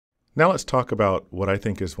Now let's talk about what I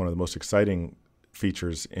think is one of the most exciting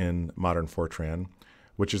features in modern Fortran,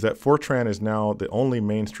 which is that Fortran is now the only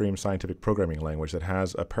mainstream scientific programming language that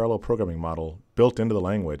has a parallel programming model built into the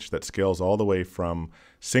language that scales all the way from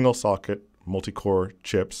single socket multi-core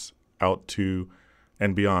chips out to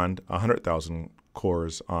and beyond 100,000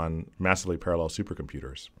 cores on massively parallel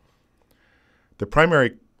supercomputers. The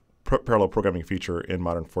primary parallel programming feature in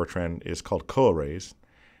modern Fortran is called coarrays.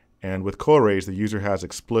 And with coarrays, the user has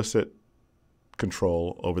explicit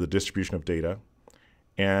control over the distribution of data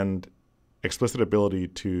and explicit ability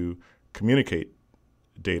to communicate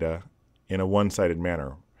data in a one-sided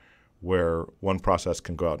manner, where one process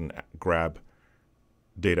can go out and grab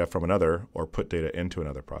data from another or put data into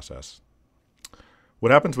another process.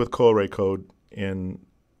 What happens with coarray code in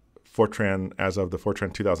Fortran as of the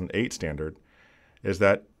Fortran 2008 standard is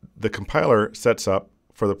that the compiler sets up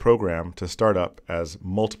for the program to start up as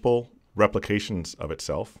multiple replications of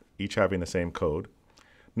itself, each having the same code,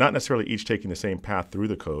 not necessarily each taking the same path through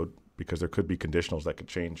the code, because there could be conditionals that could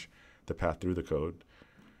change the path through the code.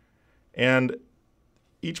 And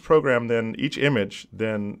each program then, each image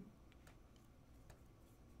then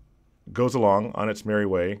goes along on its merry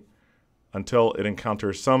way until it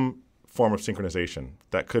encounters some form of synchronization.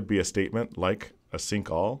 That could be a statement like a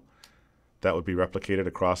sync all that would be replicated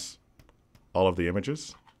across all of the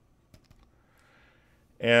images.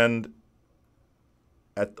 And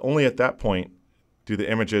only at that point do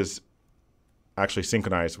the images actually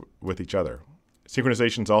synchronize with each other.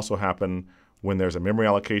 Synchronizations also happen when there's a memory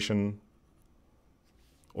allocation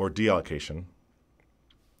or deallocation.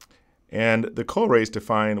 And the coarrays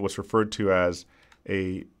define what's referred to as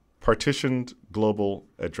a partitioned global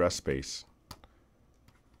address space.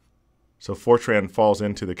 So Fortran falls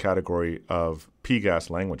into the category of PGAS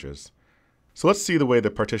languages. So let's see the way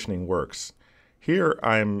the partitioning works. Here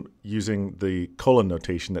I'm using the colon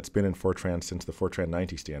notation that's been in Fortran since the Fortran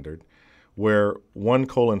 90 standard, where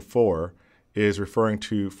 1:4 is referring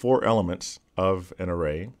to 4 elements of an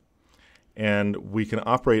array, and we can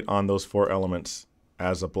operate on those 4 elements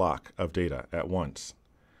as a block of data at once.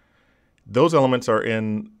 Those elements are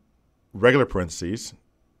in regular parentheses,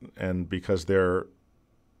 and because they're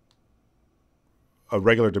a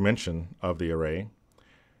regular dimension of the array.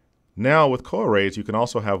 Now with coarrays, you can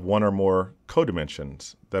also have one or more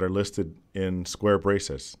codimensions that are listed in square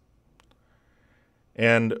braces.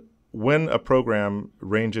 And when a program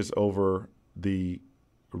ranges over the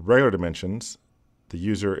regular dimensions, the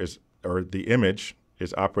user is, or the image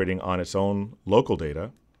is operating on its own local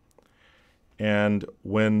data. And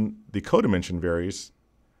when the codimension varies,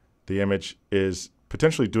 the image is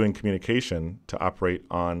potentially doing communication to operate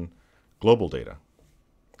on global data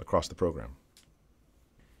across the program.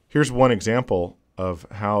 Here's one example of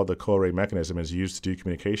how the coarray mechanism is used to do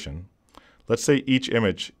communication. Let's say each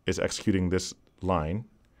image is executing this line.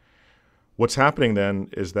 What's happening then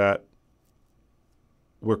is that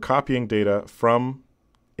we're copying data from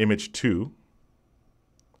image 2,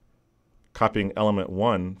 copying element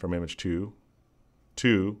 1 from image 2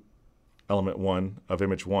 to element 1 of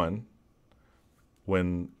image 1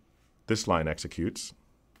 when this line executes.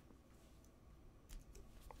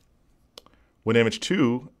 When image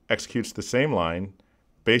 2 executes the same line,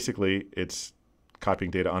 basically it's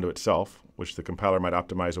copying data onto itself, which the compiler might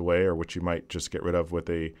optimize away or which you might just get rid of with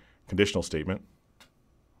a conditional statement.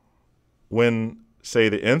 When, say,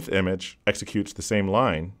 the nth image executes the same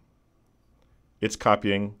line, it's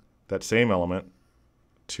copying that same element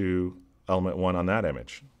to element 1 on that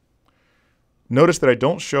image. Notice that I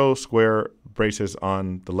don't show square braces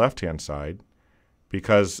on the left-hand side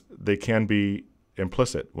because they can be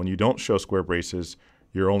implicit. When you don't show square braces,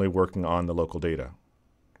 you're only working on the local data.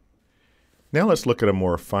 Now let's look at a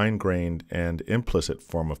more fine-grained and implicit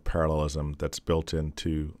form of parallelism that's built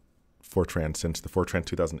into Fortran since the Fortran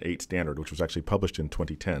 2008 standard, which was actually published in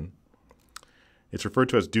 2010. It's referred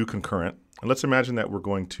to as do concurrent. And let's imagine that we're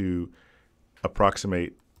going to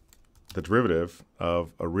approximate the derivative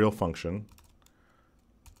of a real function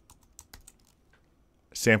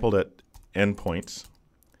sampled at n points.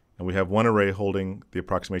 And we have one array holding the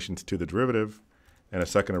approximations to the derivative and a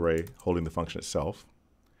second array holding the function itself.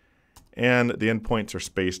 And the endpoints are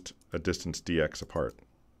spaced a distance dx apart.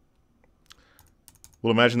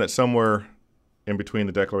 We'll imagine that somewhere in between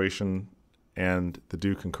the declaration and the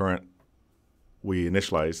do concurrent, we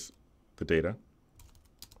initialize the data.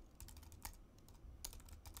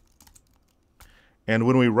 And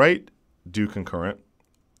when we write do concurrent,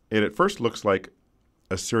 it at first looks like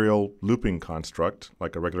a serial looping construct,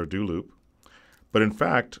 like a regular do loop. But in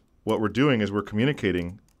fact, what we're doing is we're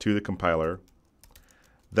communicating to the compiler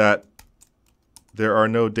that there are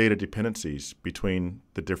no data dependencies between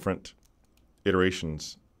the different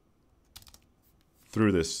iterations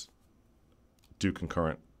through this do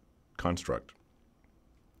concurrent construct.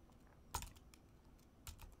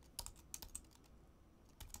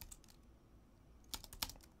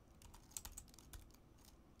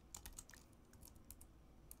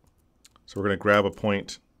 So we're going to grab a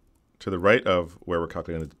point to the right of where we're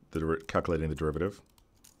calculating the derivative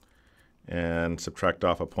and subtract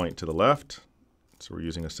off a point to the left. So we're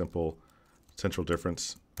using a simple central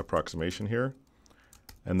difference approximation here.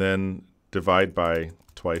 And then divide by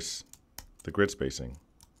twice the grid spacing.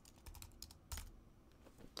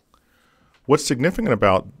 What's significant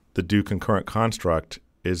about the do concurrent construct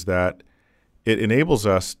is that it enables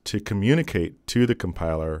us to communicate to the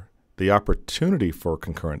compiler the opportunity for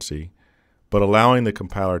concurrency, but allowing the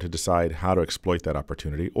compiler to decide how to exploit that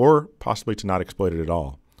opportunity or possibly to not exploit it at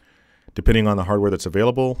all. Depending on the hardware that's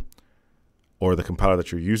available or the compiler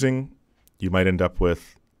that you're using, you might end up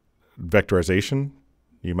with vectorization.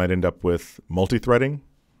 You might end up with multi-threading.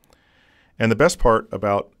 And the best part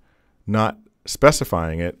about not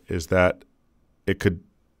specifying it is that it could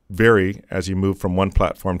vary as you move from one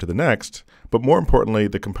platform to the next, but more importantly,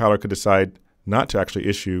 the compiler could decide not to actually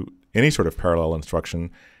issue any sort of parallel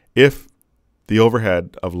instruction if the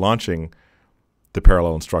overhead of launching the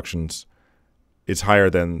parallel instructions is higher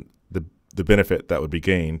than the benefit that would be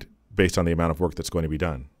gained based on the amount of work that's going to be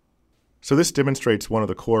done. So this demonstrates one of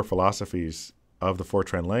the core philosophies of the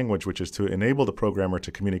Fortran language, which is to enable the programmer to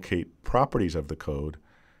communicate properties of the code,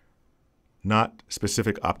 not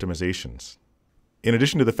specific optimizations. In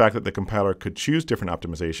addition to the fact that the compiler could choose different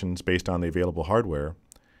optimizations based on the available hardware,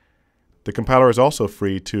 the compiler is also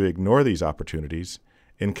free to ignore these opportunities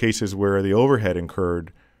in cases where the overhead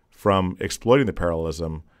incurred from exploiting the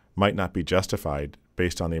parallelism might not be justified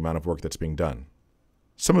based on the amount of work that's being done.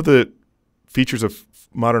 Some of the features of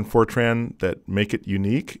modern Fortran that make it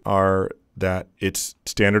unique are that it's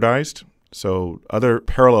standardized. So other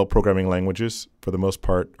parallel programming languages, for the most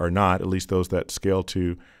part, are not, at least those that scale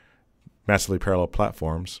to massively parallel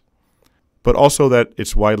platforms, but also that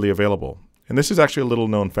it's widely available. And this is actually a little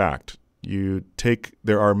known fact.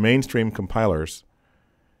 There are mainstream compilers.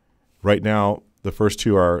 Right now, the first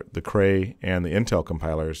two are the Cray and the Intel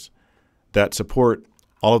compilers that support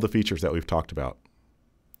all of the features that we've talked about,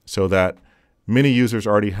 so that many users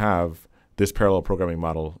already have this parallel programming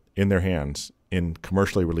model in their hands in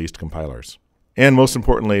commercially released compilers. And most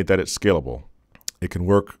importantly, that it's scalable. It can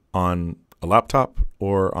work on a laptop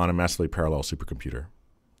or on a massively parallel supercomputer.